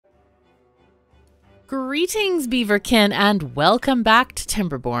Greetings, Beaverkin, and welcome back to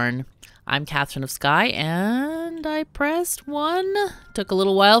Timberborn. I'm KatherineOfSky, and I pressed 1. Took a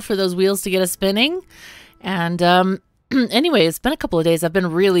little while for those wheels to get us spinning. And anyway, it's been a couple of days. I've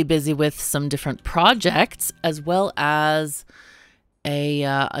been really busy with some different projects, as well as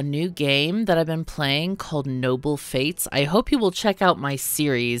a new game that I've been playing called Noble Fates. I hope you will check out my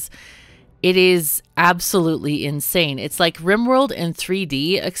series. It is absolutely insane. It's like RimWorld in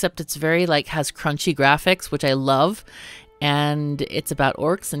 3D, except it's very has crunchy graphics, which I love. And it's about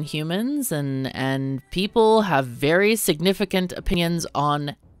orcs and humans, and people have very significant opinions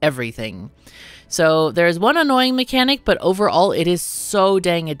on everything. So there's one annoying mechanic, but overall it is so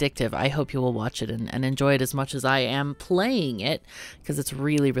dang addictive. I hope you will watch it and enjoy it as much as I am playing it, because it's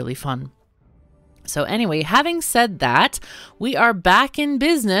really, really fun. So anyway, having said that, we are back in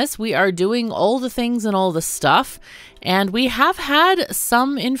business. We are doing all the things and all the stuff. And we have had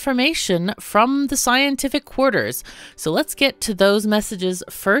some information from the scientific quarters. So let's get to those messages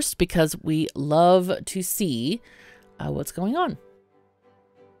first, because we love to see what's going on.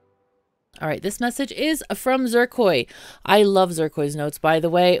 All right, this message is from Zerkoi. I love Zerkoi's notes, by the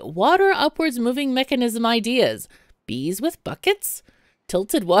way. Water upwards moving mechanism ideas. Bees with buckets?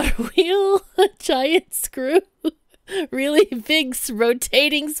 Tilted water wheel, a giant screw, really big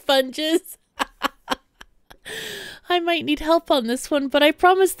rotating sponges. I might need help on this one, but I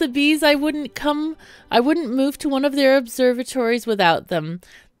promised the bees I wouldn't move to one of their observatories without them.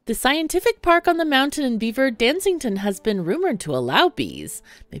 The scientific park on the mountain in Beaver Dancington has been rumored to allow bees.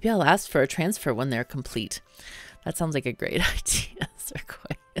 Maybe I'll ask for a transfer when they're complete. That sounds like a great idea,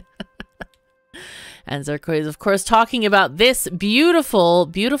 Zerkoi. And Zerkoi is, of course, talking about this beautiful,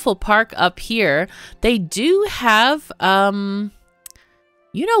 beautiful park up here. They do have,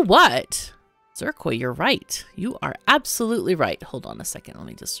 you know what? Zerkoi, you're right. You are absolutely right. Hold on a second. Let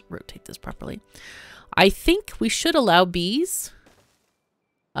me just rotate this properly. I think we should allow bees,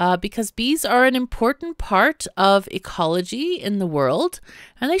 because bees are an important part of ecology in the world,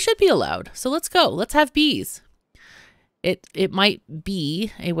 and they should be allowed. So let's go. Let's have bees. It might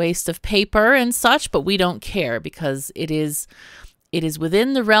be a waste of paper and such, but we don't care, because it is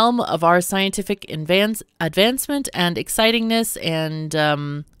within the realm of our scientific advancement and excitingness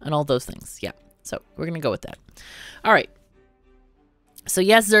and all those things. Yeah, so we're gonna go with that. All right. So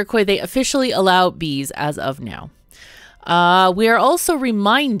yes, Zerkoi, they officially allow bees as of now. We are also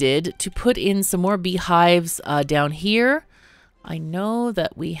reminded to put in some more beehives down here. I know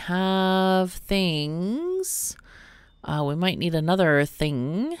that we have things. We might need another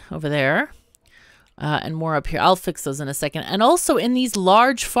thing over there and more up here. I'll fix those in a second. And also in these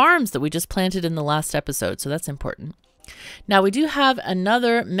large farms that we just planted in the last episode. So that's important. Now we do have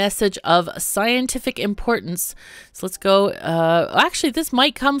another message of scientific importance. So let's go. Actually, this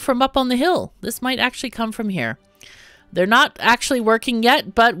might come from up on the hill. This might actually come from here. They're not actually working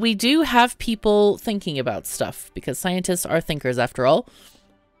yet, but we do have people thinking about stuff, because scientists are thinkers after all.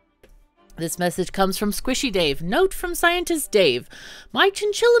 This message comes from Squishy Dave. Note from Scientist Dave. My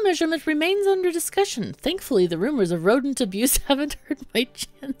chinchilla measurement remains under discussion. Thankfully, the rumors of rodent abuse haven't hurt my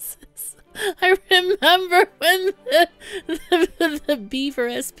chances. I remember when the beaver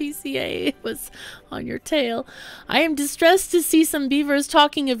SPCA was on your tail. I am distressed to see some beavers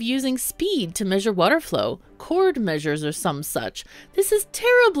talking of using speed to measure water flow, cord measures or some such. This is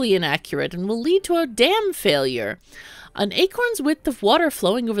terribly inaccurate and will lead to a dam failure. An acorn's width of water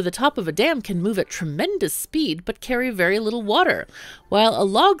flowing over the top of a dam can move at tremendous speed but carry very little water, while a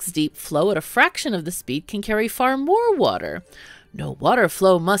log's deep flow at a fraction of the speed can carry far more water. No water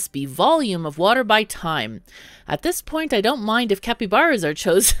flow must be volume of water by time. At this point, I don't mind if capybaras are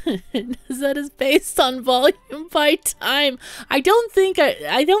chosen, as that is based on volume by time. I don't think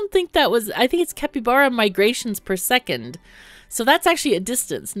that was. I think it's capybara migrations per second. So that's actually a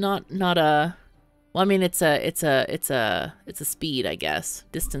distance, not a. Well, I mean, it's a speed, I guess,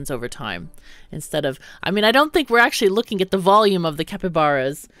 distance over time, instead of. I mean, I don't think we're actually looking at the volume of the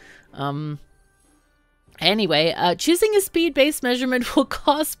capybaras. Anyway, choosing a speed-based measurement will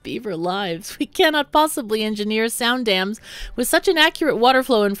cost beaver lives. We cannot possibly engineer sound dams with such inaccurate water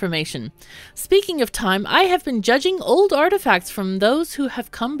flow information. Speaking of time, I have been judging old artifacts from those who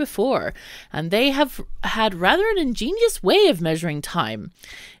have come before, and they have had rather an ingenious way of measuring time.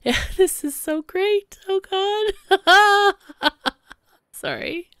 This is so great. Oh, God.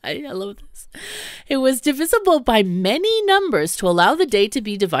 Sorry, I love this. It was divisible by many numbers to allow the day to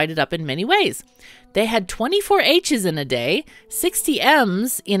be divided up in many ways. They had 24 H's in a day, 60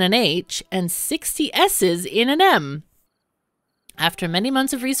 M's in an H, and 60 S's in an M. After many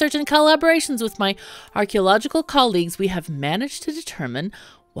months of research and collaborations with my archaeological colleagues, we have managed to determine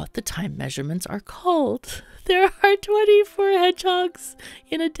what the time measurements are called. There are 24 hedgehogs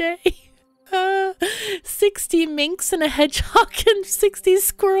in a day. 60 minks and a hedgehog and 60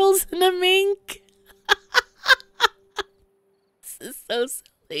 squirrels and a mink. This is so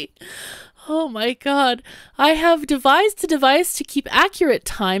silly. Oh my god. I have devised a device to keep accurate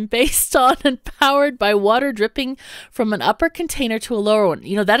time based on and powered by water dripping from an upper container to a lower one.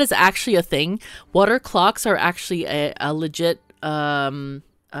 You know, that is actually a thing. Water clocks are actually a legit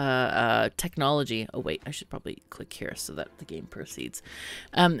technology. Oh wait, I should probably click here so that the game proceeds.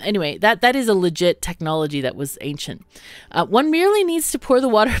 Anyway, that is a legit technology that was ancient. One merely needs to pour the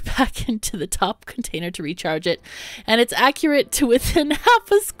water back into the top container to recharge it, and it's accurate to within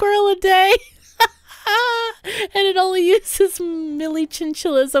half a squirrel a day. And it only uses milli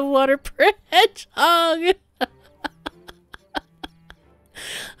chinchillas of water per hedgehog.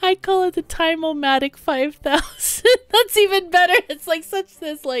 I call it the Time-O-Matic 5000. That's even better. It's like such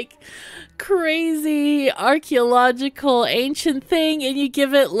this like crazy archaeological ancient thing, and you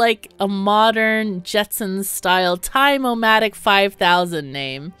give it like a modern Jetsons style Time-O-Matic 5000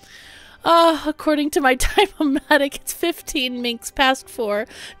 name. According to my Time-O-Matic, it's 15 minks past 4.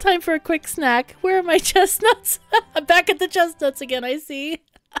 Time for a quick snack. Where are my chestnuts? I'm back at the chestnuts again, I see.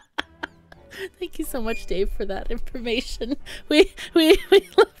 Thank you so much, Dave, for that information. We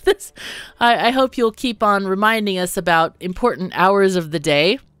love this. I hope you'll keep on reminding us about important hours of the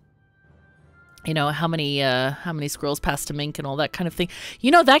day. You know, how many squirrels passed a mink and all that kind of thing. You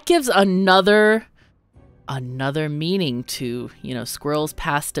know, that gives another meaning to, you know, squirrels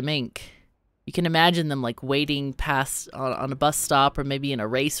past a mink. You can imagine them like waiting past on a bus stop or maybe in a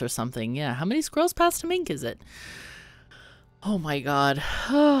race or something. Yeah, how many squirrels past a mink is it? Oh my god.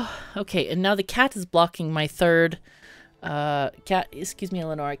 Okay, and now the cat is blocking my third. Cat, excuse me,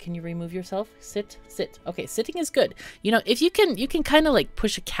 Eleonora, can you remove yourself? Sit. Okay, sitting is good. You know, if you can kind of like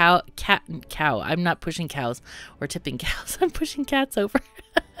push a cat and cow. I'm not pushing cows or tipping cows. I'm pushing cats over.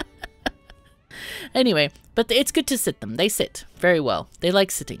 Anyway, but it's good to sit them. They sit very well. They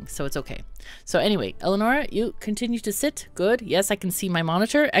like sitting, so it's okay. So anyway, Eleonora, you continue to sit. Good. Yes, I can see my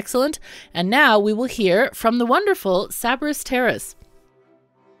monitor. Excellent. And now we will hear from the wonderful Sabris Terrace.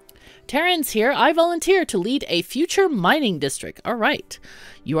 Terrence here. I volunteer to lead a future mining district. All right.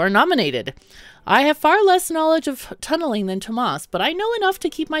 You are nominated. I have far less knowledge of tunneling than Tomas, but I know enough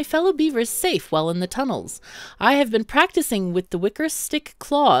to keep my fellow beavers safe while in the tunnels. I have been practicing with the wicker stick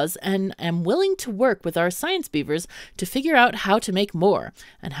claws and am willing to work with our science beavers to figure out how to make more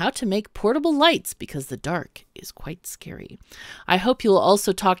and how to make portable lights because the dark is quite scary. I hope you'll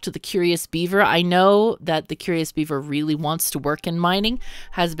also talk to the curious beaver. I know that the curious beaver really wants to work in mining,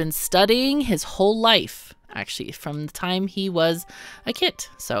 has been studying his whole life, actually, from the time he was a kid.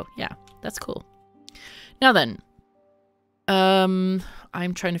 So yeah, that's cool. Now then, I'm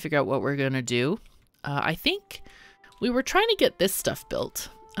trying to figure out what we're going to do. I think we were trying to get this stuff built,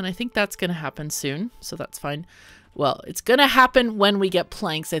 and I think that's going to happen soon, so that's fine. Well, it's going to happen when we get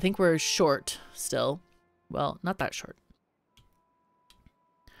planks. I think we're short still. Well, not that short.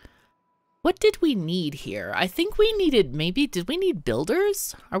 What did we need here? I think we needed maybe, did we need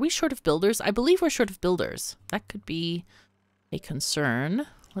builders? Are we short of builders? I believe we're short of builders. That could be a concern.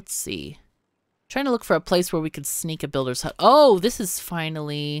 Let's see. Trying to look for a place where we could sneak a builder's hut. Oh, this is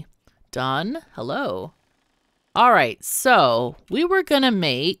finally done. Hello. All right, so we were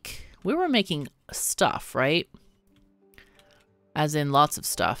making stuff, right? As in lots of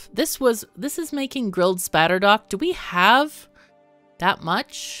stuff. This is making grilled spatterdock. Do we have that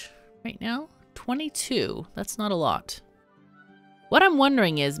much right now? 22. That's not a lot. What I'm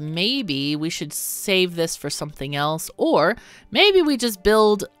wondering is maybe we should save this for something else, or maybe we just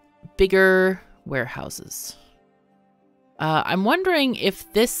build bigger warehouses. I'm wondering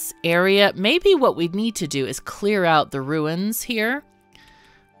if this area, maybe what we need to do is clear out the ruins here.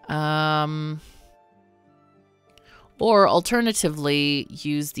 Or alternatively,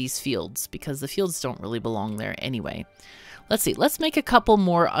 use these fields, because the fields don't really belong there anyway. Let's see, let's make a couple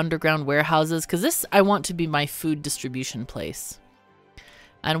more underground warehouses, because this I want to be my food distribution place.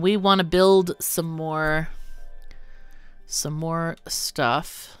 And we want to build some more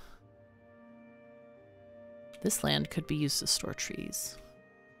stuff. This land could be used to store trees.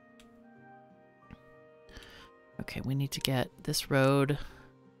 Okay, we need to get this road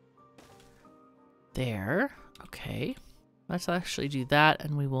there. Okay, let's actually do that,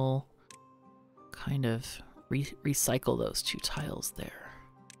 and we will kind of recycle those 2 tiles there.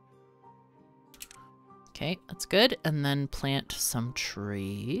 Okay, that's good. And then plant some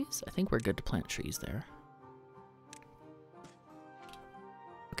trees. I think we're good to plant trees there.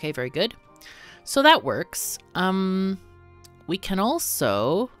 Okay, very good. So that works. we can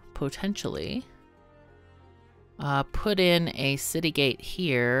also potentially put in a city gate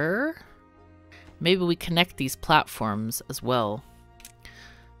here. Maybe we connect these platforms as well.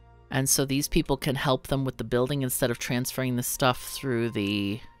 And so these people can help them with the building instead of transferring the stuff through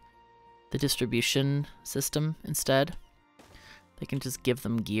the distribution system instead. They can just give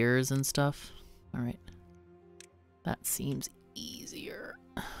them gears and stuff. All right. That seems easier.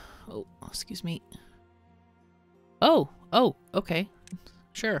 Oh, excuse me. Oh, okay.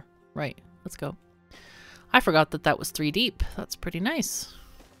 Sure. Right. Let's go. I forgot that that was 3 deep. That's pretty nice.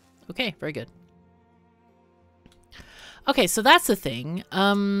 Okay, very good. Okay, so that's the thing.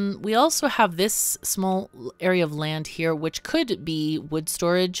 We also have this small area of land here, which could be wood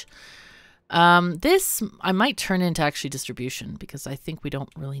storage. This I might turn into actually distribution because I think we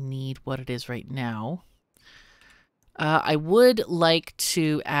don't really need what it is right now. I would like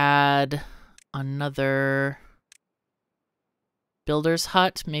to add another builder's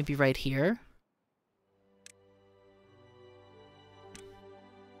hut, maybe right here.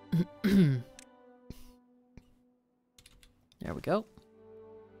 There we go.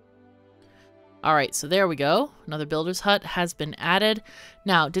 All right, so there we go. Another builder's hut has been added.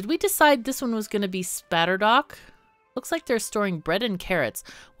 Now, did we decide this one was going to be Spatterdock? Looks like they're storing bread and carrots.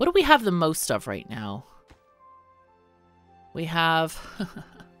 What do we have the most of right now? We have...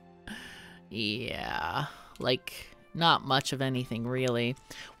 yeah, like not much of anything really.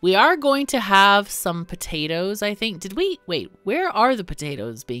 We are going to have some potatoes, I think. Did we... Wait, where are the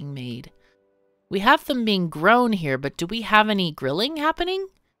potatoes being made? We have them being grown here, but do we have any grilling happening?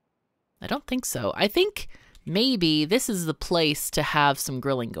 I don't think so. I think maybe this is the place to have some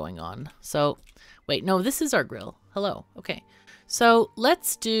grilling going on. So, wait, no, this is our grill. Hello. Okay. So,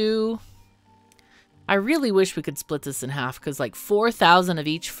 let's do... I really wish we could split this in half because like 4,000 of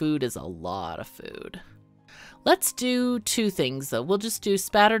each food is a lot of food. Let's do 2 things though. We'll just do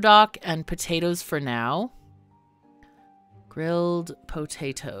Spatterdock and potatoes for now. Grilled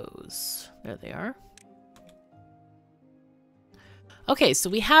potatoes. There they are. Okay, so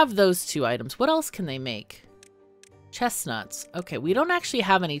we have those 2 items. What else can they make? Chestnuts. Okay, we don't actually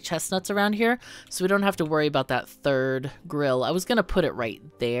have any chestnuts around here, so we don't have to worry about that 3rd grill. I was going to put it right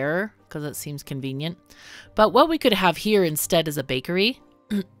there because it seems convenient. But what we could have here instead is a bakery,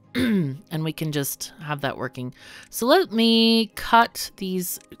 and we can just have that working. So let me cut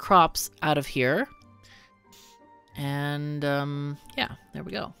these crops out of here. And, yeah, there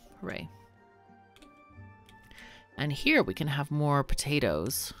we go. Hooray. And here we can have more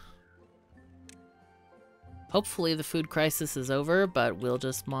potatoes. Hopefully the food crisis is over, but we'll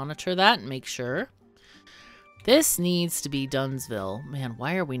just monitor that and make sure. This needs to be Dunsville. Man,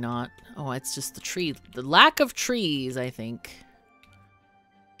 why are we not? Oh, it's just the tree. The lack of trees, I think.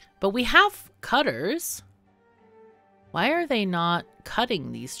 But we have cutters. Why are they not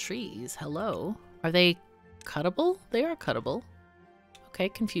cutting these trees? Hello? Are they cuttable? They are cuttable. Okay,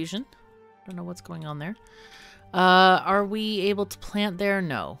 confusion. Don't know what's going on there. Are we able to plant there?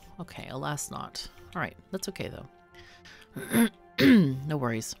 No. Okay, alas not. All right, that's okay though. No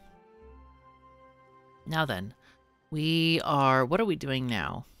worries. Now then, what are we doing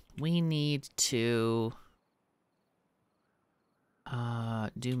now? We need to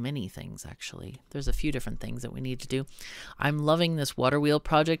do many things actually. There's a few different things that we need to do. I'm loving this water wheel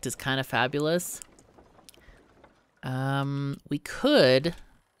project. It's kind of fabulous. We could,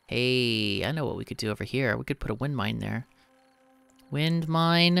 hey, I know what we could do over here. We could put a wind mine there. Wind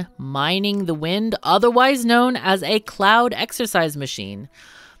mine, mining the wind, otherwise known as a cloud exercise machine.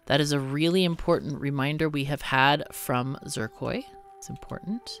 That is a really important reminder we have had from Zircoi. It's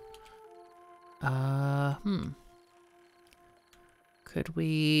important. Could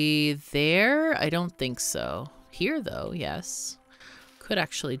we there? I don't think so. Here though, yes. Could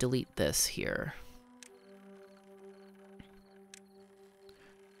actually delete this here.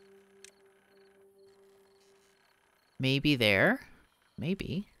 Maybe there.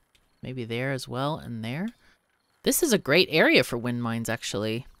 Maybe there as well and there. This is a great area for wind mines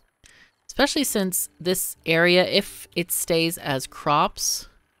actually. Especially since this area, if it stays as crops,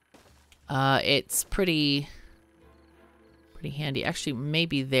 it's pretty handy. Actually,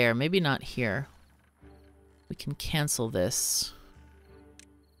 maybe there, maybe not here. We can cancel this.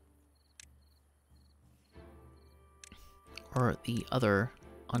 Or the other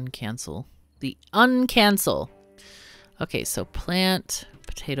uncancel. The uncancel. Okay, so plant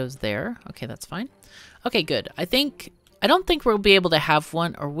potatoes there. Okay, that's fine. Okay, good. I don't think we'll be able to have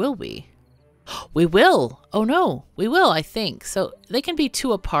one, or will we? We will. Oh no, we will, I think. So they can be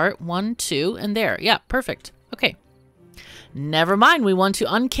 2 apart, 1, 2, and there. Yeah, perfect. Okay. Never mind, we want to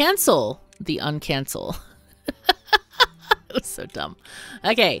uncancel the uncancel. That was so dumb.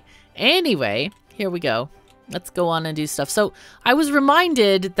 Okay, anyway, here we go. Let's go on and do stuff. So I was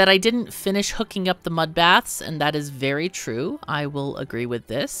reminded that I didn't finish hooking up the mud baths, and that is very true. I will agree with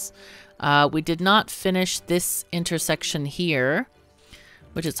this. We did not finish this intersection here,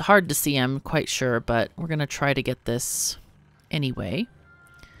 which is hard to see, I'm quite sure, but we're going to try to get this anyway.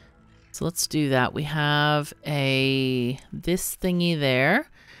 So let's do that. We have this thingy there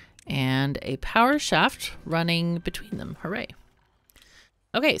and a power shaft running between them. Hooray.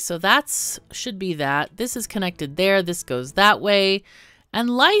 Okay, so should be that. This is connected there. This goes that way. And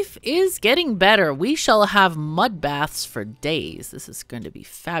life is getting better. We shall have mud baths for days. This is going to be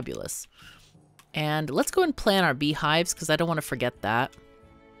fabulous. And let's go and plant our beehives because I don't want to forget that.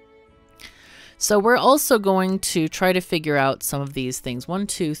 So we're also going to try to figure out some of these things. 1,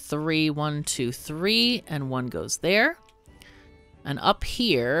 2, 3, 1, 2, 3, and one goes there. And up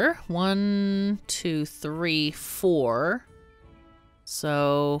here, 1, 2, 3, 4.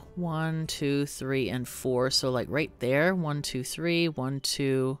 So 1, 2, 3, and 4. So like right there, 1, 2, 3, 1,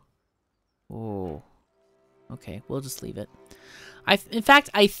 2. Oh, okay, we'll just leave it. In fact,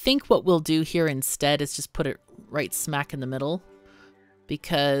 I think what we'll do here instead is just put it right smack in the middle,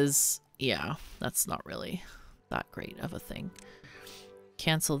 because yeah, that's not really that great of a thing.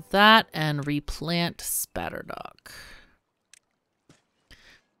 Cancel that and replant Spatterdock.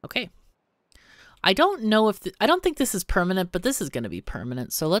 Okay. I don't know if I don't think this is permanent, but this is going to be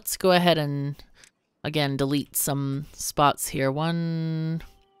permanent. So let's go ahead and again delete some spots here. 1,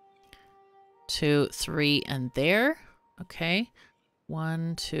 2, 3, and there. Okay.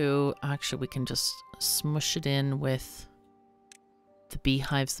 1, 2. Actually, we can just smush it in with the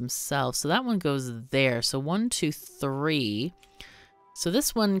beehives themselves. So that one goes there. So 1, 2, 3. So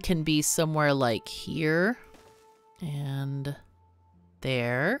this one can be somewhere like here and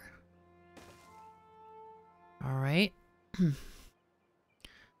there. All right.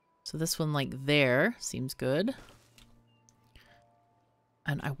 So this one like there seems good.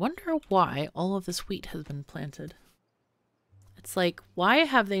 And I wonder why all of this wheat has been planted. It's like, why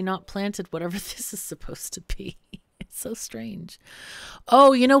have they not planted whatever this is supposed to be? It's so strange.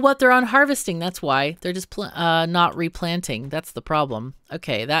 Oh, you know what? They're on harvesting. That's why. They're just not replanting. That's the problem.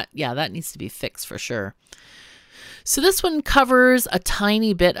 Okay, that needs to be fixed for sure. So this one covers a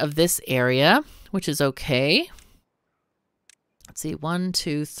tiny bit of this area, which is okay. Let's see, 1,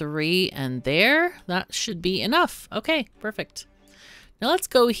 2, 3, and there. That should be enough. Okay, perfect. Now let's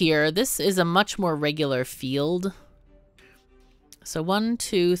go here. This is a much more regular field. So 1,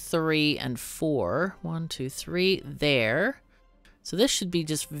 2, 3, and 4. 1, 2, 3, there. So this should be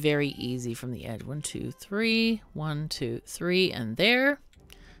just very easy from the edge. 1, 2, 3, 1, 2, 3, and there.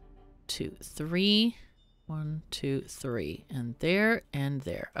 2, 3, 1, 2, 3, and there, and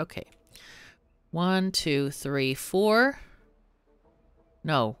there. Okay. 1, 2, 3, 4.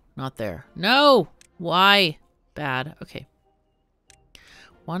 No, not there. No! Why? Bad. Okay.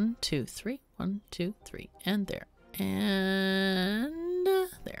 1, 2, 3, 1, 2, 3, and there. And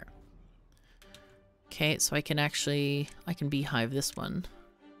there. Okay, so I can beehive this one.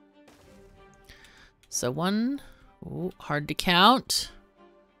 So 1, ooh, hard to count.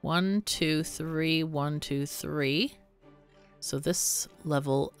 1, 2, 3, 1, 2, 3. So this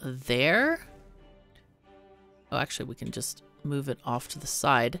level there. Oh, actually, we can just move it off to the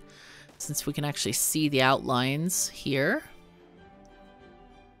side since we can actually see the outlines here.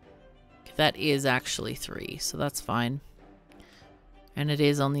 That is actually 3, so that's fine. And it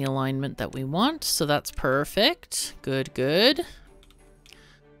is on the alignment that we want, so that's perfect. Good, good.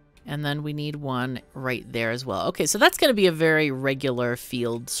 And then we need one right there as well. Okay, so that's going to be a very regular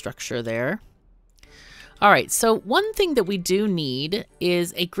field structure there. All right, so one thing that we do need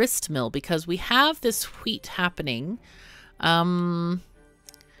is a grist mill because we have this wheat happening.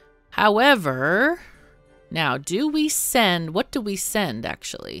 However, now what do we send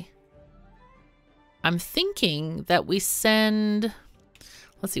actually? I'm thinking that we send,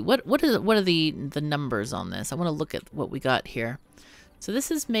 let's see, what are the numbers on this? I want to look at what we got here. So this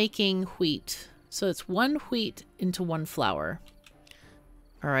is making wheat. So it's 1 wheat into 1 flour.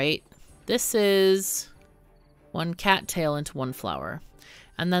 All right. This is 1 cattail into 1 flour.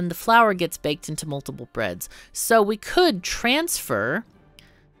 And then the flour gets baked into multiple breads. So we could transfer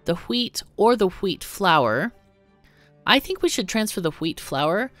the wheat or the wheat flour. I think we should transfer the wheat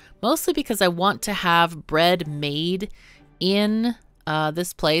flour, mostly because I want to have bread made in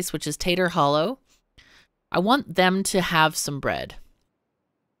this place, which is Tater Hollow. I want them to have some bread.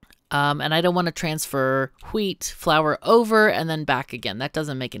 And I don't want to transfer wheat flour over and then back again. That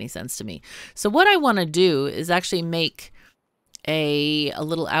doesn't make any sense to me. So what I want to do is actually make a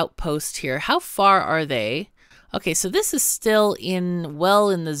little outpost here. How far are they? Okay, so this is still well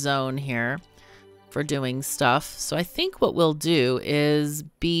in the zone here for doing stuff. So I think what we'll do is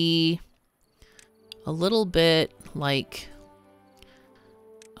be a little bit like,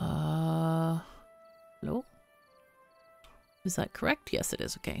 no? Is that correct? Yes, it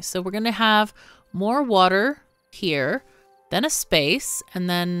is. Okay, so we're gonna have more water here, then a space, and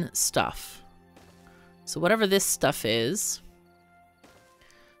then stuff. So whatever this stuff is,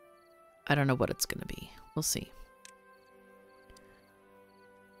 I don't know what it's gonna be. We'll see.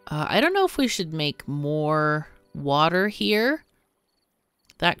 I don't know if we should make more water here.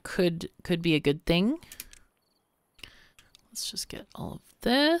 That could be a good thing. Let's just get all of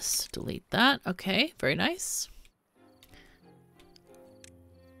this. Delete that. Okay, very nice.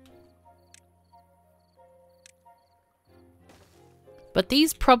 But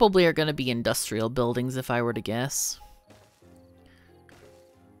these probably are going to be industrial buildings if I were to guess.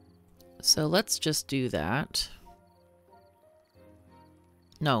 So let's just do that.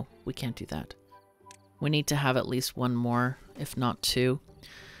 No, we can't do that. We need to have at least one more, if not two.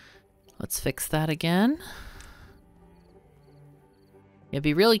 Let's fix that again. Yeah,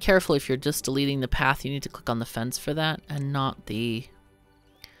 be really careful if you're just deleting the path. You need to click on the fence for that and not the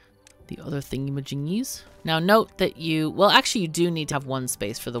other thingy-majingies. Now note that well, actually you do need to have one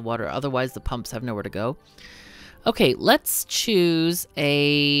space for the water. Otherwise the pumps have nowhere to go. Okay, let's choose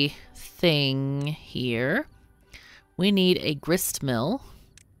a thing here. We need a grist mill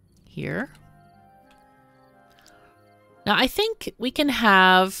here. Now I think we can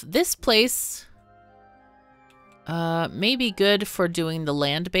have this place maybe good for doing the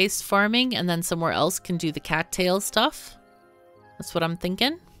land-based farming, and then somewhere else can do the cattail stuff. That's what I'm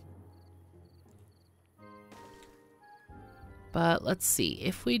thinking. But let's see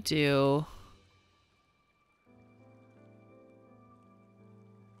if we do.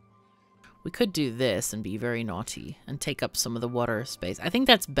 We could do this and be very naughty and take up some of the water space. I think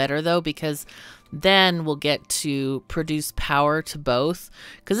that's better though, because then we'll get to produce power to both.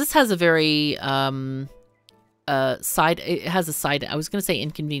 Because this has a very it has a side, I was going to say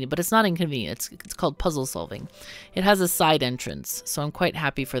inconvenient, but it's not inconvenient. It's called puzzle solving. It has a side entrance, so I'm quite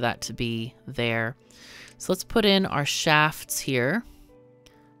happy for that to be there. So let's put in our shafts here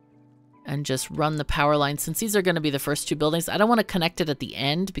and just run the power line. Since these are going to be the first two buildings, I don't want to connect it at the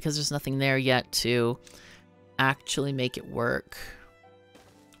end because there's nothing there yet to actually make it work.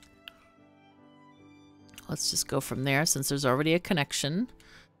 Let's just go from there since there's already a connection.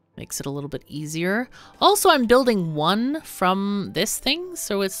 Makes it a little bit easier. Also, I'm building one from this thing,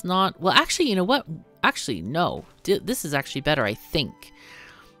 so it's not... Well, actually, you know what? Actually, no. This is actually better, I think.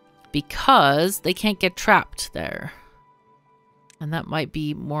 Because they can't get trapped there. And that might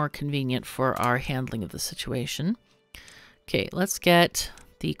be more convenient for our handling of the situation. Okay, let's get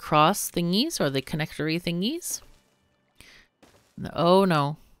the cross thingies, or the connectory thingies. Oh,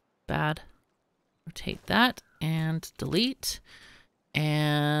 no. Bad. Rotate that and delete.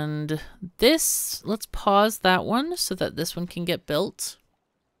 And this, let's pause that one so that this one can get built.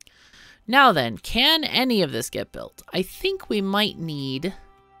 Now then, can any of this get built? I think we might need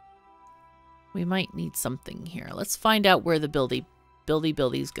something here. Let's find out where the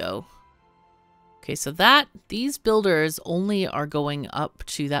buildies go. Okay, so these builders only are going up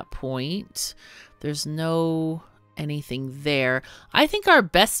to that point. There's no anything there. I think our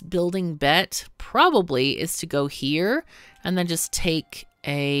best building bet probably is to go here and then just take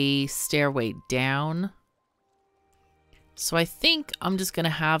a stairway down. So I think I'm just gonna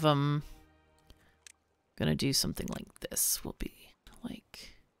have them gonna do something like this. Will be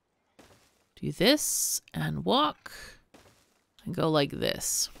like do this and walk and go like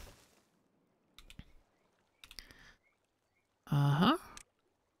this.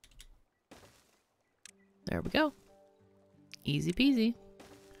 There we go. Easy peasy.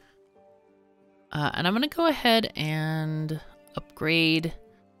 And I'm going to go ahead and upgrade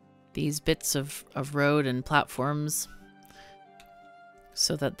these bits of road and platforms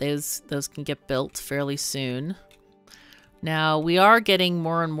so that those can get built fairly soon. Now, we are getting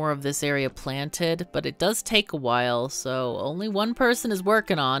more and more of this area planted, but it does take a while, so only one person is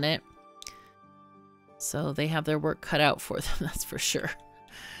working on it. So they have their work cut out for them, that's for sure.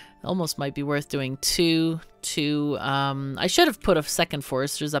 Almost might be worth doing two. I should have put a second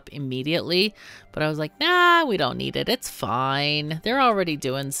foresters up immediately, but I was like, nah, we don't need it. It's fine. They're already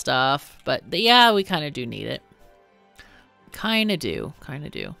doing stuff, but yeah, we kind of do need it. Kind of do.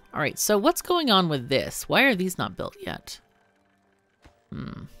 All right, so what's going on with this? Why are these not built yet?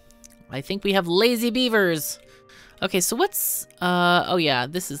 I think we have lazy beavers. Okay, so what's, oh yeah,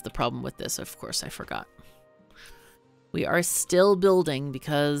 this is the problem with this. Of course, I forgot. We are still building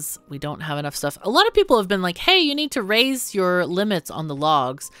because we don't have enough stuff. A lot of people have been like, hey, you need to raise your limits on the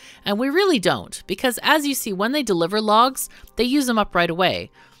logs. And we really don't, because as you see, when they deliver logs, they use them up right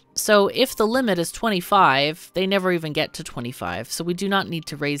away. So if the limit is 25, they never even get to 25. So we do not need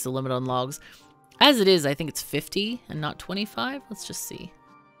to raise the limit on logs. As it is, I think it's 50 and not 25. Let's just see.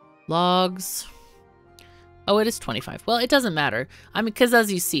 Logs. Oh, it is 25. Well, it doesn't matter. I mean, because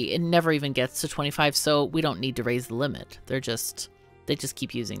as you see, it never even gets to 25, so we don't need to raise the limit. They just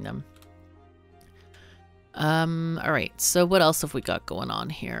keep using them. All right. So what else have we got going on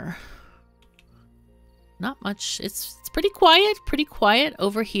here? Not much. It's pretty quiet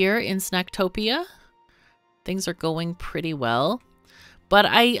over here in Snacktopia. Things are going pretty well. But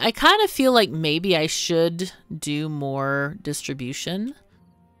I kind of feel like maybe I should do more distribution.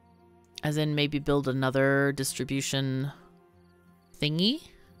 As in maybe build another distribution thingy.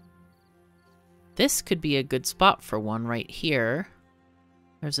 This could be a good spot for one right here.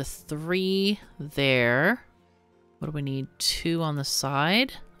 There's a 3 there. What do we need? 2 on the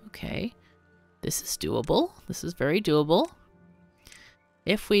side. Okay. This is doable. This is very doable.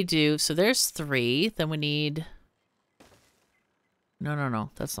 If we do, so there's 3, then we need... No,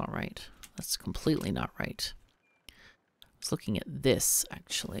 that's not right. That's completely not right. I was looking at this,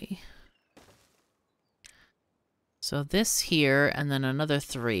 actually. So this here, and then another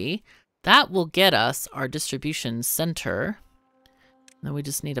 3. That will get us our distribution center. Then we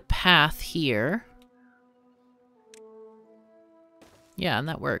just need a path here. Yeah, and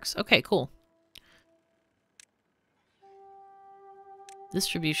that works. Okay, cool.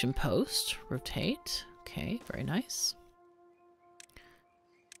 Distribution post. Rotate. Okay, very nice.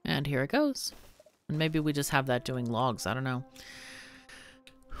 And here it goes. And maybe we just have that doing logs. I don't know.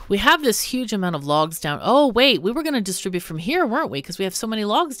 We have this huge amount of logs down. Oh, wait. We were going to distribute from here, weren't we? Because we have so many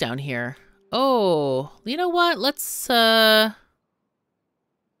logs down here. Oh, you know what? Let's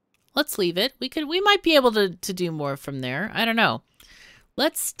leave it. We might be able to do more from there. I don't know.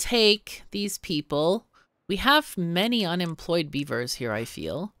 Let's take these people. We have many unemployed beavers here, I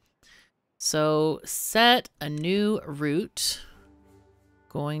feel. So set a new route.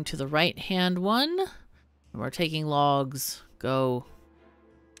 Going to the right-hand one. We're taking logs. Go.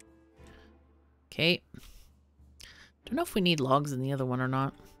 Okay. Don't know if we need logs in the other one or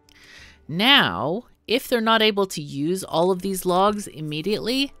not. Now, if they're not able to use all of these logs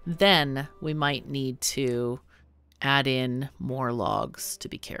immediately, then we might need to add in more logs to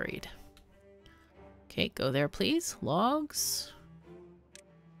be carried. Okay, go there, please. Logs.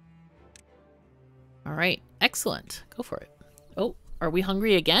 All right, excellent. Go for it. Oh, are we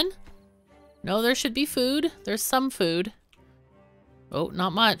hungry again? No, there should be food. There's some food. Oh,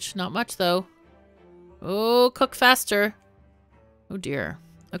 not much. Not much, though. Oh, cook faster. Oh, dear.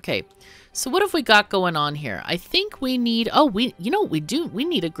 Okay, so what have we got going on here? I think we need... Oh, you know what we do? We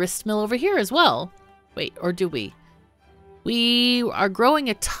need a grist mill over here as well. Wait, or do we? We are growing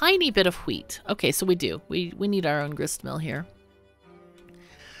a tiny bit of wheat. Okay, so we do. We need our own grist mill here.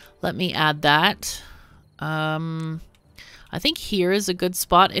 Let me add that. I think here is a good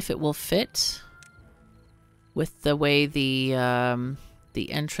spot if it will fit with the way the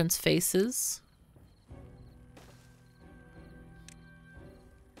entrance faces.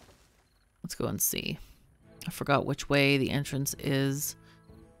 Let's go and see. I forgot which way the entrance is.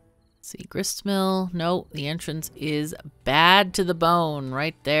 Let's see, grist mill. No, the entrance is bad to the bone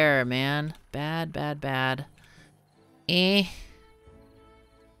right there, man. Bad, bad, bad. Eh.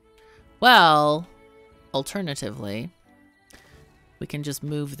 Well, alternatively, we can just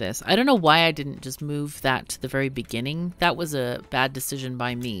move this. I don't know why I didn't just move that to the very beginning. That was a bad decision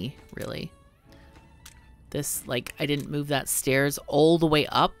by me, really. This, like, I didn't move that stairs all the way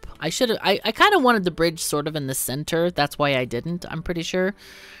up. I should have, I kind of wanted the bridge sort of in the center. That's why I didn't, I'm pretty sure.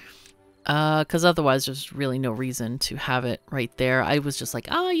 Because otherwise there's really no reason to have it right there. I was just like,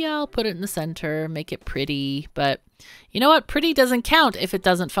 oh yeah, I'll put it in the center, make it pretty. But you know what? Pretty doesn't count if it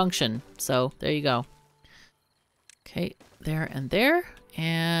doesn't function. So there you go. Okay, there and there.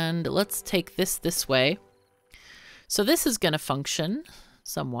 And let's take this way. So this is going to function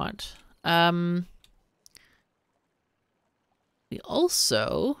somewhat. We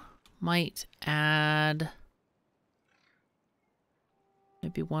also might add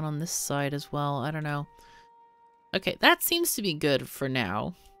maybe one on this side as well. I don't know. Okay, that seems to be good for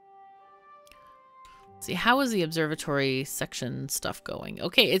now. Let's see, how is the observatory section stuff going?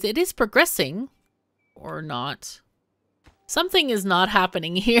 Okay, it is progressing or not. Something is not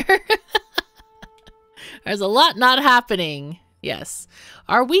happening here. There's a lot not happening. Yes.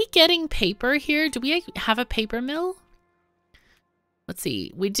 Are we getting paper here? Do we have a paper mill? Let's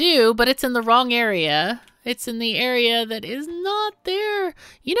see. We do, but it's in the wrong area. It's in the area that is not there.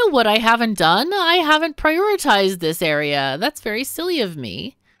 You know what I haven't done? I haven't prioritized this area. That's very silly of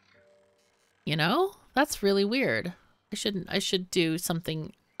me. You know? That's really weird. I should do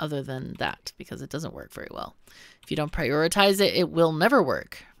something other than that because it doesn't work very well. If you don't prioritize it, it will never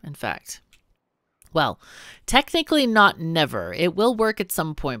work, in fact. Well, technically not never. It will work at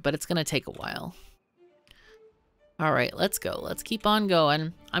some point, but it's going to take a while. All right, let's go. Let's keep on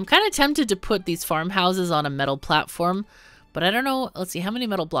going. I'm kind of tempted to put these farmhouses on a metal platform, but I don't know. Let's see, how many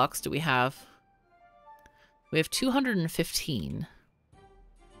metal blocks do we have? We have 215.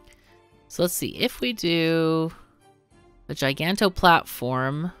 So let's see, if we do the Giganto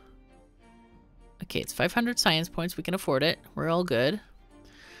platform. Okay, it's 500 science points. We can afford it. We're all good.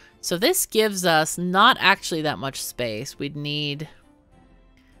 So this gives us not actually that much space. We'd need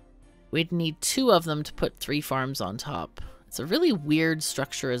 2 of them to put 3 farms on top. It's a really weird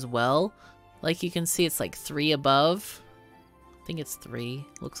structure as well. Like you can see it's like 3 above. I think it's 3.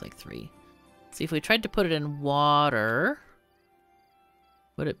 Looks like 3. See, if we tried to put it in water,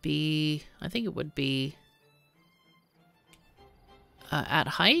 would it be, I think it would be at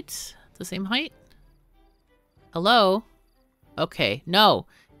height, the same height? Hello? Okay, no.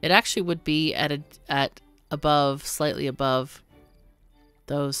 It actually would be at above, slightly above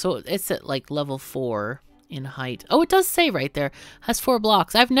those. So it's at like level 4 in height. Oh, it does say right there, has 4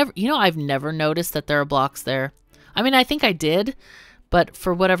 blocks. I've never noticed that there are blocks there. I mean, I think I did, but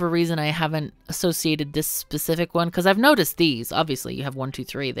for whatever reason, I haven't associated this specific one because I've noticed these. Obviously, you have 1, 2,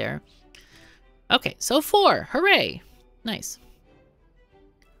 3 there. Okay, so 4. Hooray. Nice.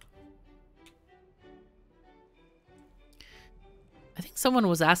 I think someone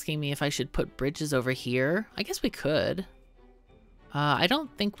was asking me if I should put bridges over here. I guess we could. I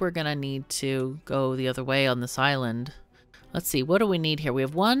don't think we're gonna need to go the other way on this island. Let's see, what do we need here? We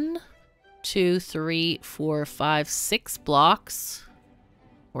have 1, 2, 3, 4, 5, 6 blocks.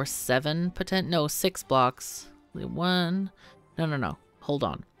 Or 7 no, 6 blocks. 1, no. Hold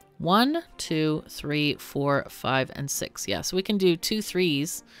on. 1, 2, 3, 4, 5, and 6. Yeah, so we can do 2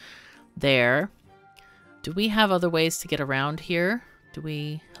 3s there. Do we have other ways to get around here? Do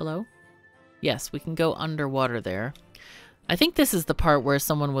we... Hello? Yes, we can go underwater there. I think this is the part where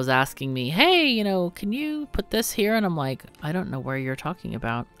someone was asking me, hey, you know, can you put this here? And I'm like, I don't know where you're talking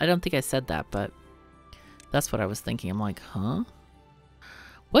about. I don't think I said that, but that's what I was thinking. I'm like, huh?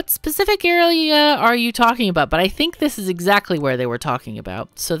 What specific area are you talking about? But I think this is exactly where they were talking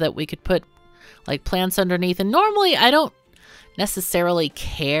about, so that we could put like plants underneath. And normally I don't necessarily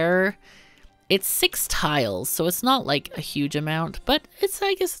care. It's 6 tiles, so it's not like a huge amount, but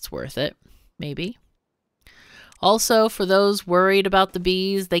I guess it's worth it, maybe. Also, for those worried about the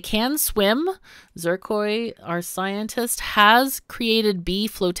bees, they can swim. Zerkoi, our scientist, has created bee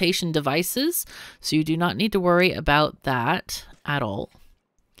flotation devices, so you do not need to worry about that at all.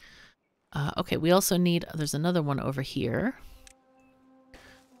 Okay, we also need, there's another one over here.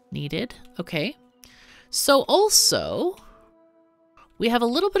 Needed, okay. So also, we have a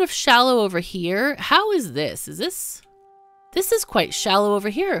little bit of shallow over here. How is this? This is quite shallow over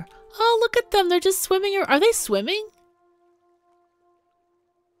here. Oh, look at them. They're just swimming. Are they swimming?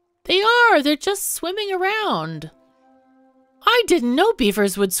 They are. They're just swimming around. I didn't know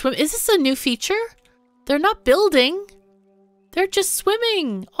beavers would swim. Is this a new feature? They're not building. They're just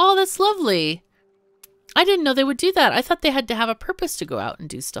swimming. Oh, that's lovely. I didn't know they would do that. I thought they had to have a purpose to go out and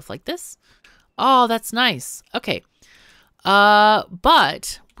do stuff like this. Oh, that's nice. Okay.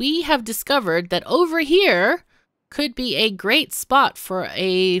 But we have discovered that over here could be a great spot for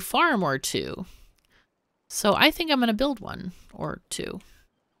a farm or 2. So I think I'm going to build 1 or 2.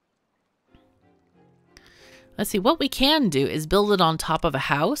 Let's see, what we can do is build it on top of a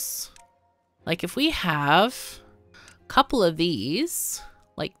house. Like if we have a couple of these,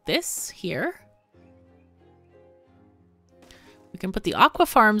 like this here, we can put the aqua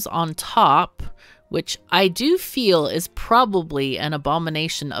farms on top, which I do feel is probably an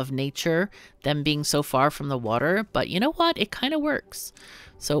abomination of nature, them being so far from the water. But you know what? It kind of works.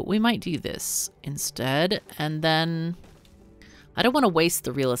 So we might do this instead. And then I don't want to waste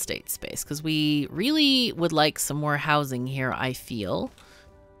the real estate space because we really would like some more housing here, I feel.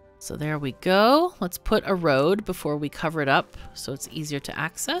 So there we go. Let's put a road before we cover it up so it's easier to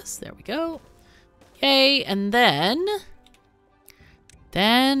access. There we go. Yay. And then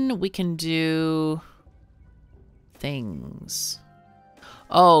we can do things.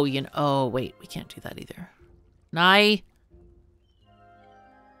 Oh, oh, wait, we can't do that either. Nye.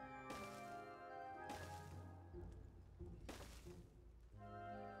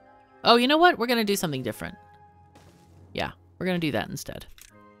 Oh, you know what? We're going to do something different. Yeah, we're going to do that instead.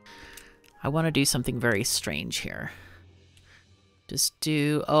 I want to do something very strange here. Just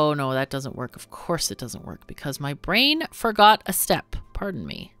do... Oh, no, that doesn't work. Of course it doesn't work because my brain forgot a step. Pardon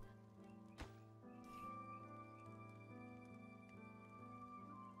me.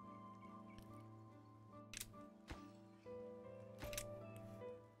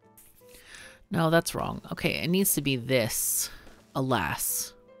 No, that's wrong. Okay, it needs to be this.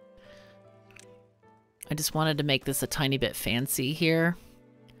 Alas. I just wanted to make this a tiny bit fancy here.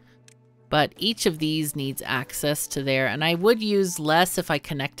 But each of these needs access to there. And I would use less if I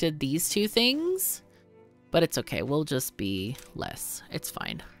connected these two things. But it's okay. We'll just be less. It's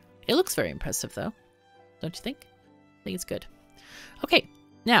fine. It looks very impressive, though. Don't you think? I think it's good. Okay.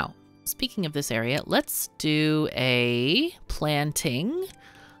 Now, speaking of this area, let's do a planting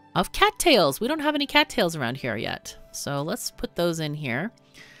of cattails. We don't have any cattails around here yet. So let's put those in here.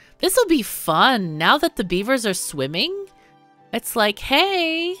 This will be fun. Now that the beavers are swimming, it's like,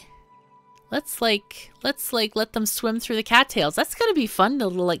 hey, let's let them swim through the cattails. That's going to be fun to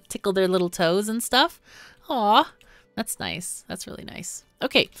like tickle their little toes and stuff. Aw, that's nice. That's really nice.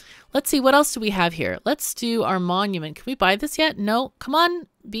 Okay, let's see. What else do we have here? Let's do our monument. Can we buy this yet? No. Come on,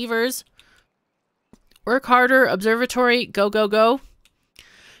 beavers. Work harder. Observatory. Go, go, go.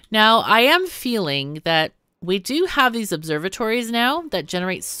 Now, I am feeling that we do have these observatories now that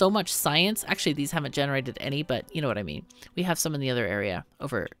generate so much science. Actually, these haven't generated any, but you know what I mean. We have some in the other area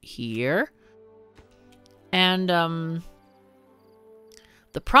over here. And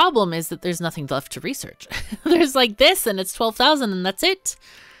the problem is that there's nothing left to research. There's like this and it's 12,000 and that's it.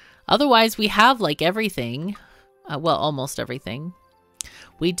 Otherwise, we have like everything. Well, almost everything.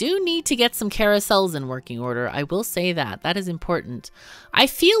 We do need to get some carousels in working order. I will say that. That is important. I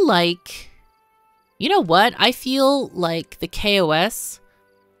feel like, you know what? I feel like the KOS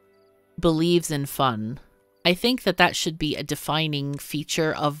believes in fun. I think that that should be a defining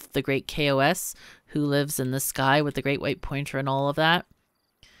feature of the great KOS who lives in the sky with the great white pointer and all of that.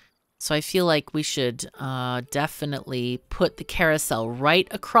 So I feel like we should definitely put the carousel right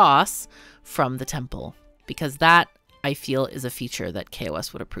across from the temple because that, I feel, is a feature that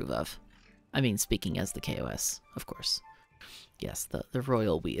KOS would approve of. I mean, speaking as the KOS, of course. Yes, the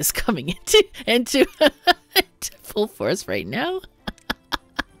royal we is coming into full force right now.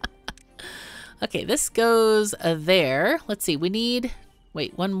 Okay, this goes there. Let's see, we need,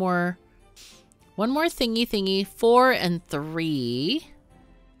 wait, one more thingy. 4 and 3.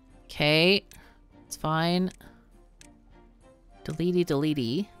 Okay, it's fine.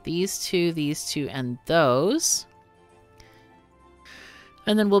 Delete. These two, and those.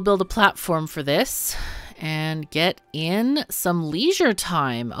 And then we'll build a platform for this and get in some leisure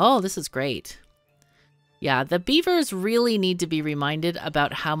time. Oh, this is great. Yeah, the beavers really need to be reminded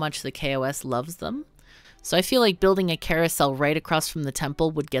about how much the KOS loves them. So I feel like building a carousel right across from the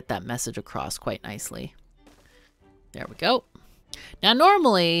temple would get that message across quite nicely. There we go. Now,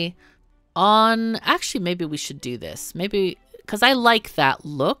 normally actually, maybe we should do this. Maybe, because I like that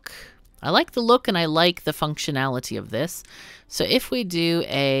look. I like the look and I like the functionality of this. So if we do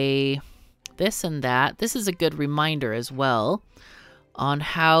a this and that, this is a good reminder as well on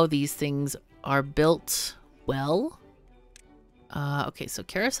how these things are built well. Okay, so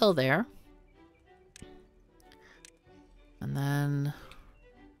carousel there. And then,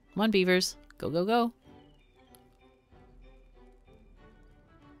 come on, beavers. Go, go, go.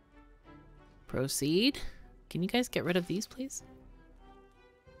 Proceed. Can you guys get rid of these, please?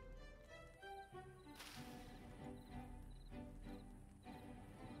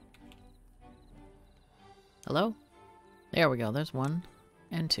 Hello? There we go. There's 1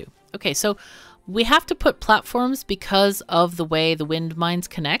 and 2. Okay, so we have to put platforms because of the way the wind mines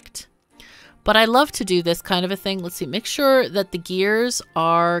connect. But I love to do this kind of a thing. Let's see. Make sure that the gears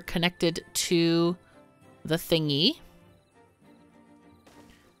are connected to the thingy.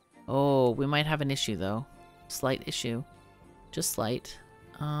 Oh, we might have an issue, though. Slight issue. Just slight.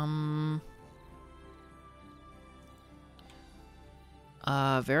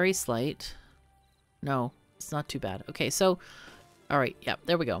 Very slight. No, it's not too bad. Okay, so, all right, yeah,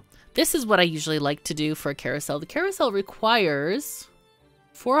 there we go. This is what I usually like to do for a carousel. The carousel requires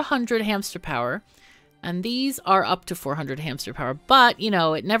 400 hamster power, and these are up to 400 hamster power, but, you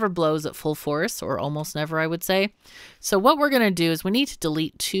know, it never blows at full force, or almost never, I would say. So what we're going to do is we need to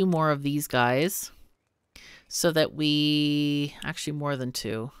delete 2 more of these guys so that we... Actually, more than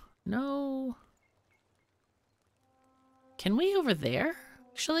 2. No. Can we over there,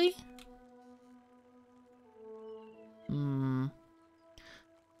 actually?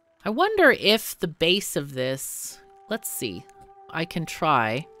 I wonder if the base of this... Let's see. I can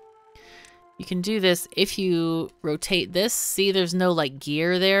try. You can do this if you rotate this. See, there's no like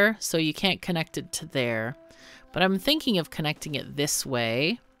gear there, so you can't connect it to there. But I'm thinking of connecting it this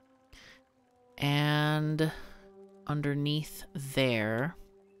way and underneath there.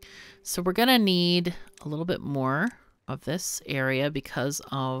 So we're gonna need a little bit more of this area because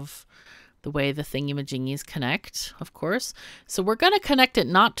of the way the thingy-majingies connect, of course. So we're gonna connect it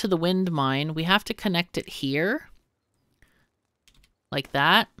not to the wind mine. We have to connect it here, like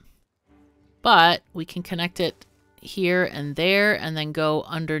that. But we can connect it here and there and then go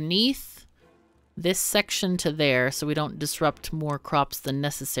underneath this section to there so we don't disrupt more crops than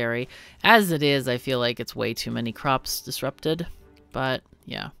necessary. As it is, I feel like it's way too many crops disrupted, but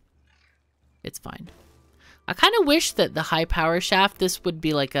yeah, it's fine. I kind of wish that the high power shaft, this would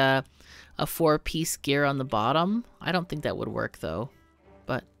be like a 4-piece gear on the bottom. I don't think that would work though,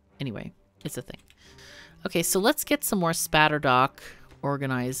 but anyway, it's a thing. Okay, so let's get some more spatter dock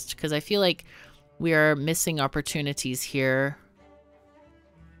organized because I feel like we are missing opportunities here.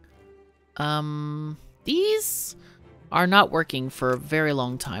 These are not working for a very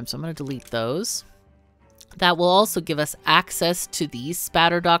long time, so I'm going to delete those. That will also give us access to these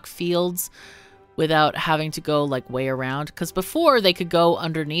spatter dock fields without having to go like way around, because before they could go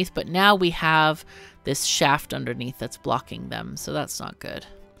underneath, but now we have this shaft underneath that's blocking them, so that's not good.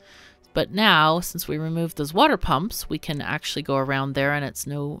 But now, since we removed those water pumps, we can actually go around there and it's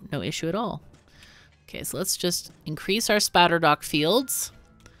no issue at all. Okay, so let's just increase our spatter dock fields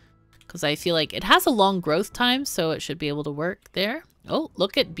because I feel like it has a long growth time, so it should be able to work there. Oh,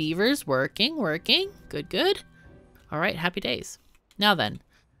 look at beavers working. Good, good. All right, happy days. Now then,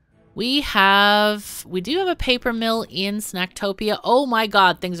 we do have a paper mill in Snacktopia. Oh my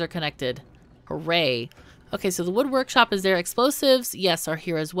God, things are connected. Hooray. Okay, so the wood workshop is there. Explosives, yes, are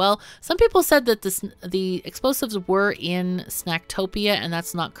here as well. Some people said that the explosives were in Snacktopia, and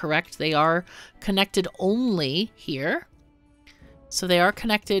that's not correct. They are connected only here. So they are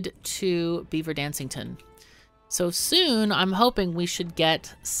connected to Beaver Dancington. So soon, I'm hoping we should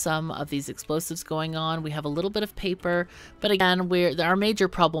get some of these explosives going on. We have a little bit of paper, but again, our major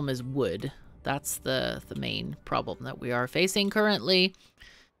problem is wood. That's the main problem that we are facing currently.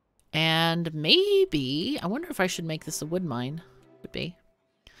 And maybe, I wonder if I should make this a wood mine.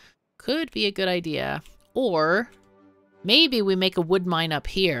 Could be a good idea. Or maybe we make a wood mine up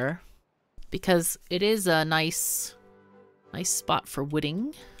here because it is a nice spot for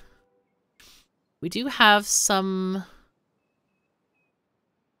wooding. We do have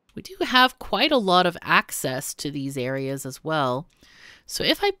quite a lot of access to these areas as well. So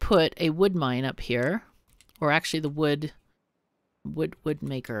if I put a wood mine up here, or actually the wood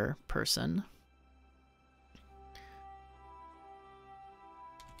maker person.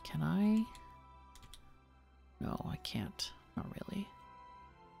 Can I? No, I can't. Not really.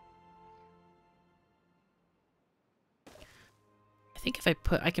 I think if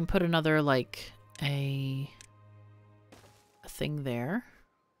I can put another like a thing there.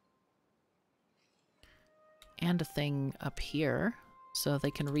 And a thing up here so they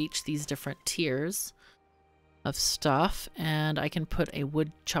can reach these different tiers of stuff, and I can put a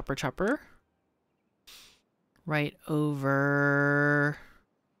wood chopper right over.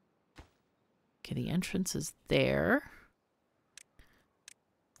 Okay, the entrance is there.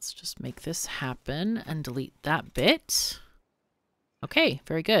 Let's just make this happen and delete that bit. Okay,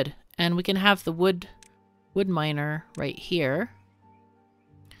 very good. And we can have the wood miner right here.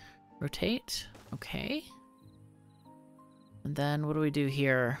 Rotate. Okay. And then what do we do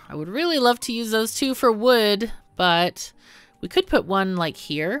here? I would really love to use those two for wood, but we could put one like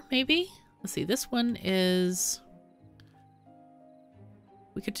here, maybe. Let's see, this one is...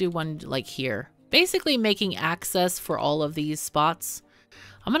 We could do one like here. Basically making access for all of these spots.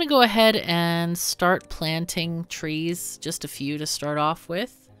 I'm going to go ahead and start planting trees, just a few to start off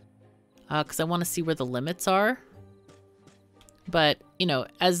with, because I want to see where the limits are. But, you know,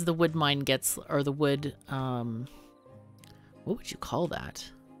 as the wood mine gets, or the wood... what would you call that?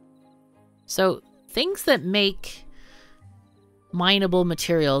 So things that make mineable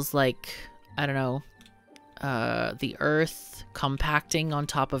materials like, I don't know, the earth compacting on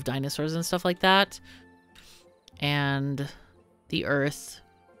top of dinosaurs and stuff like that. And the earth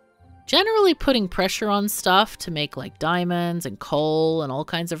generally putting pressure on stuff to make like diamonds and coal and all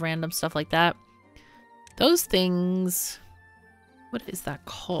kinds of random stuff like that. Those things, what is that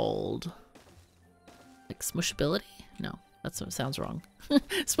called? Like smushability? No. That's what sounds wrong.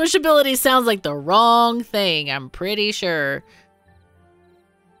 Smushability sounds like the wrong thing, I'm pretty sure.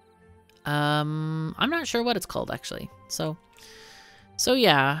 I'm not sure what it's called actually. So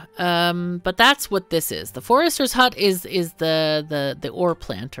yeah. But that's what this is. The forester's hut is the ore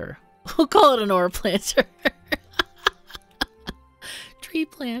planter. We'll call it an ore planter. Tree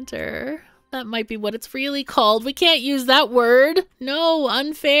planter. That might be what it's really called. We can't use that word. No,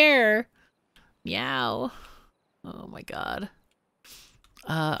 unfair. Meow. Oh my god.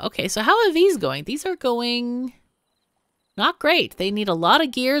 Okay, so how are these going? These are going not great. They need a lot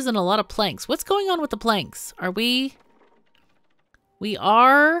of gears and a lot of planks. What's going on with the planks? Are we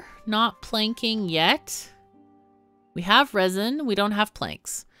are not planking yet. We have resin. We don't have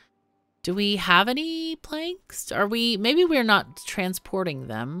planks. Do we have any planks? Maybe we're not transporting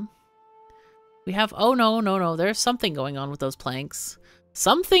them. We have, oh no. There's something going on with those planks.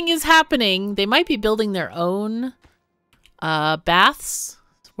 Something is happening. They might be building their own baths,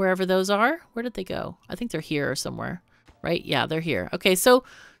 wherever those are. Where did they go? I think they're here somewhere, right? Yeah, they're here. Okay, so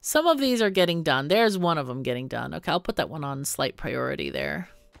some of these are getting done. There's one of them getting done. Okay, I'll put that one on slight priority there.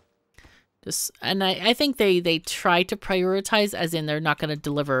 And I think they try to prioritize, as in they're not going to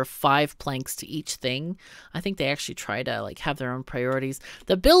deliver 5 planks to each thing. I think they actually try to like have their own priorities.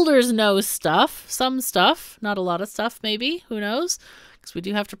 The builders know stuff, some stuff, not a lot of stuff maybe, who knows? Because we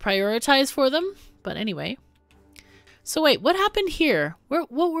do have to prioritize for them. But anyway. So wait, what happened here?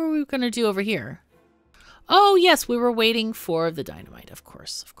 What were we going to do over here? Oh yes, we were waiting for the dynamite, of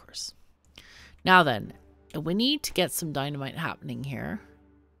course. Now then, we need to get some dynamite happening here.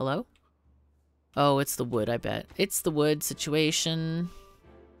 Hello? Oh, it's the wood, I bet. It's the wood situation.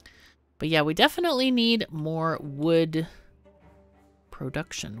 But yeah, we definitely need more wood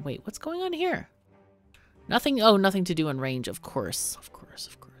production. Wait, what's going on here? Nothing. Oh, nothing to do in range, of course.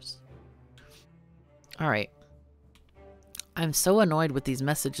 All right. I'm so annoyed with these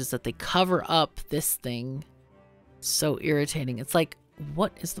messages that they cover up this thing. So irritating. It's like,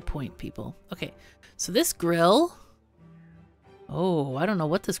 what is the point, people? Okay, so this grill... Oh, I don't know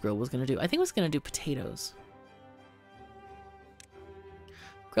what this grill was going to do. I think it was going to do potatoes.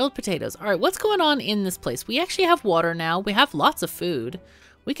 Grilled potatoes. All right, what's going on in this place? We actually have water now. We have lots of food.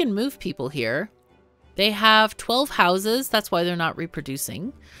 We can move people here. They have 12 houses. That's why they're not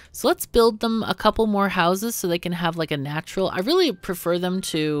reproducing. So let's build them a couple more houses so they can have like a natural... I really prefer them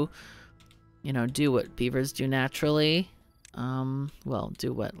to, you know, do what beavers do naturally. Well,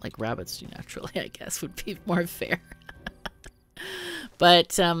 do what like rabbits do naturally, I guess, would be more fair.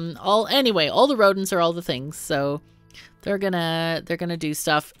 But anyway, all the rodents are all the things, so they're gonna do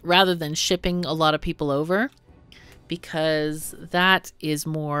stuff rather than shipping a lot of people over, because that is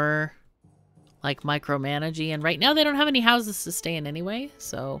more like micromanaging, and right now they don't have any houses to stay in anyway,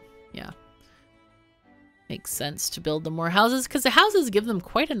 so yeah, makes sense to build them more houses because the houses give them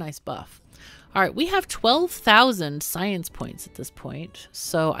quite a nice buff. All right, we have 12,000 science points at this point,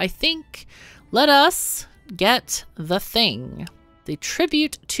 so I think let us get the thing. The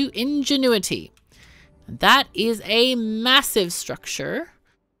tribute to ingenuity. That is a massive structure.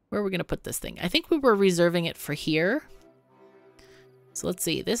 Where are we going to put this thing? I think we were reserving it for here. So let's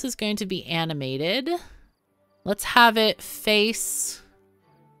see. This is going to be animated. Let's have it face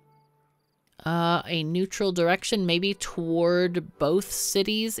a neutral direction, maybe toward both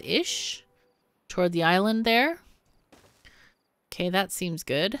cities-ish. Toward the island there. Okay, that seems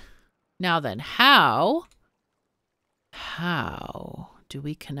good. Now then, how do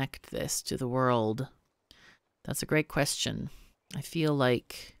we connect this to the world? That's a great question. I feel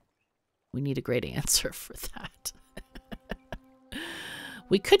like we need a great answer for that.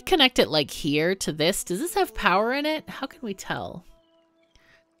 We could connect it like here to this. Does this have power in it? How can we tell?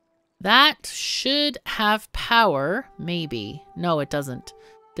 That should have power, maybe. No, it doesn't.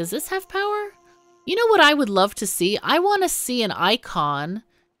 Does this have power? You know what I would love to see? I want to see an icon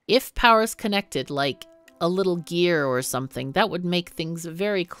if power is connected, like a little gear or something. That would make things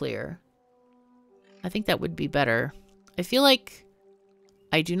very clear. I think that would be better. I feel like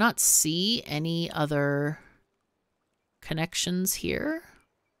I do not see any other connections here.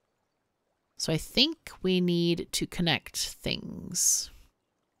 So I think we need to connect things.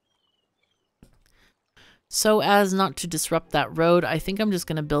 So as not to disrupt that road, I think I'm just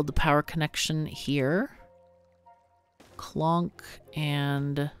going to build the power connection here. Clonk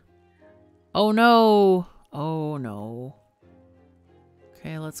and... Oh no! Oh no.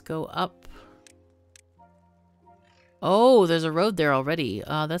 Okay, let's go up. Oh, there's a road there already.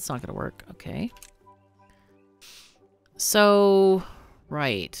 That's not gonna work. Okay. So,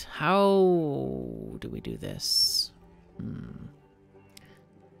 right. How do we do this?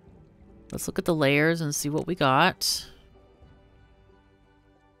 Let's look at the layers and see what we got.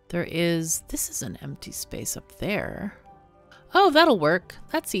 This is an empty space up there. Oh, that'll work.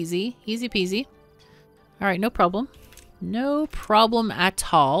 That's easy. Easy peasy. All right, no problem. No problem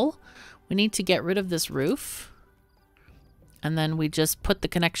at all. We need to get rid of this roof. And then we just put the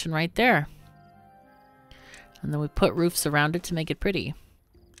connection right there. And then we put roofs around it to make it pretty.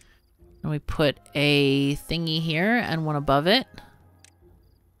 And we put a thingy here and one above it.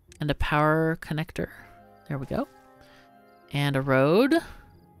 And a power connector. There we go. And a road.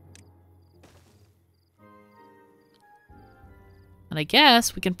 And I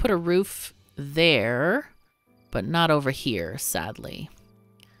guess we can put a roof there, but not over here, sadly.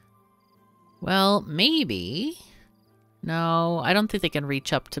 Well, maybe. No, I don't think they can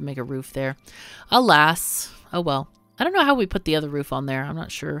reach up to make a roof there. Alas. Oh well. I don't know how we put the other roof on there. I'm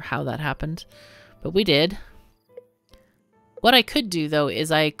not sure how that happened, but we did. What I could do, though,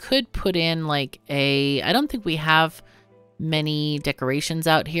 is I could put in, like, I don't think we have many decorations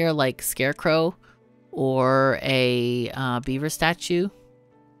out here, like Scarecrow or a beaver statue.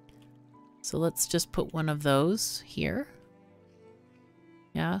 So let's just put one of those here.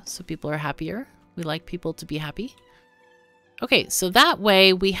 Yeah, so people are happier. We like people to be happy. Okay, so that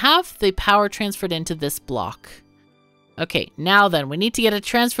way we have the power transferred into this block. Okay, now then, we need to get it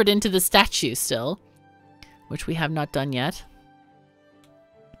transferred into the statue still, which we have not done yet.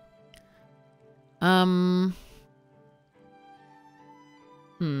 I'm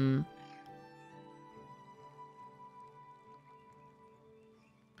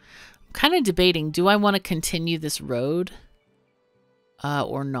kind of debating, do I want to continue this road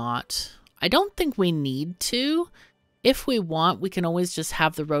or not? I don't think we need to. If we want, we can always just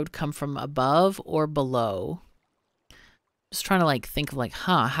have the road come from above or below. Just trying to like think of like,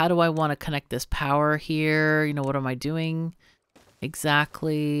 how do I want to connect this power here? You know, what am I doing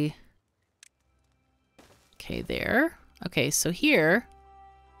exactly? Okay, there. Okay, so here,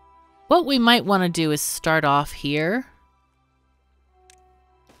 what we might want to do is start off here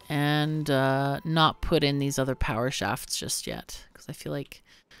and not put in these other power shafts just yet, because I feel like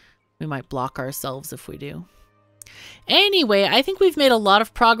we might block ourselves if we do. Anyway, I think we've made a lot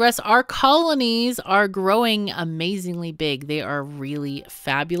of progress. Our colonies are growing amazingly big. They are really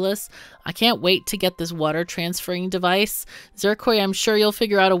fabulous. I can't wait to get this water transferring device. Zircoy, I'm sure you'll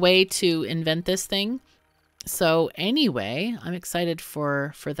figure out a way to invent this thing. So anyway, I'm excited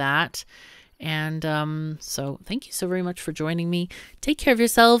for that. And so thank you so very much for joining me. Take care of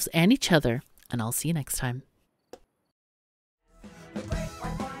yourselves and each other, and I'll see you next time.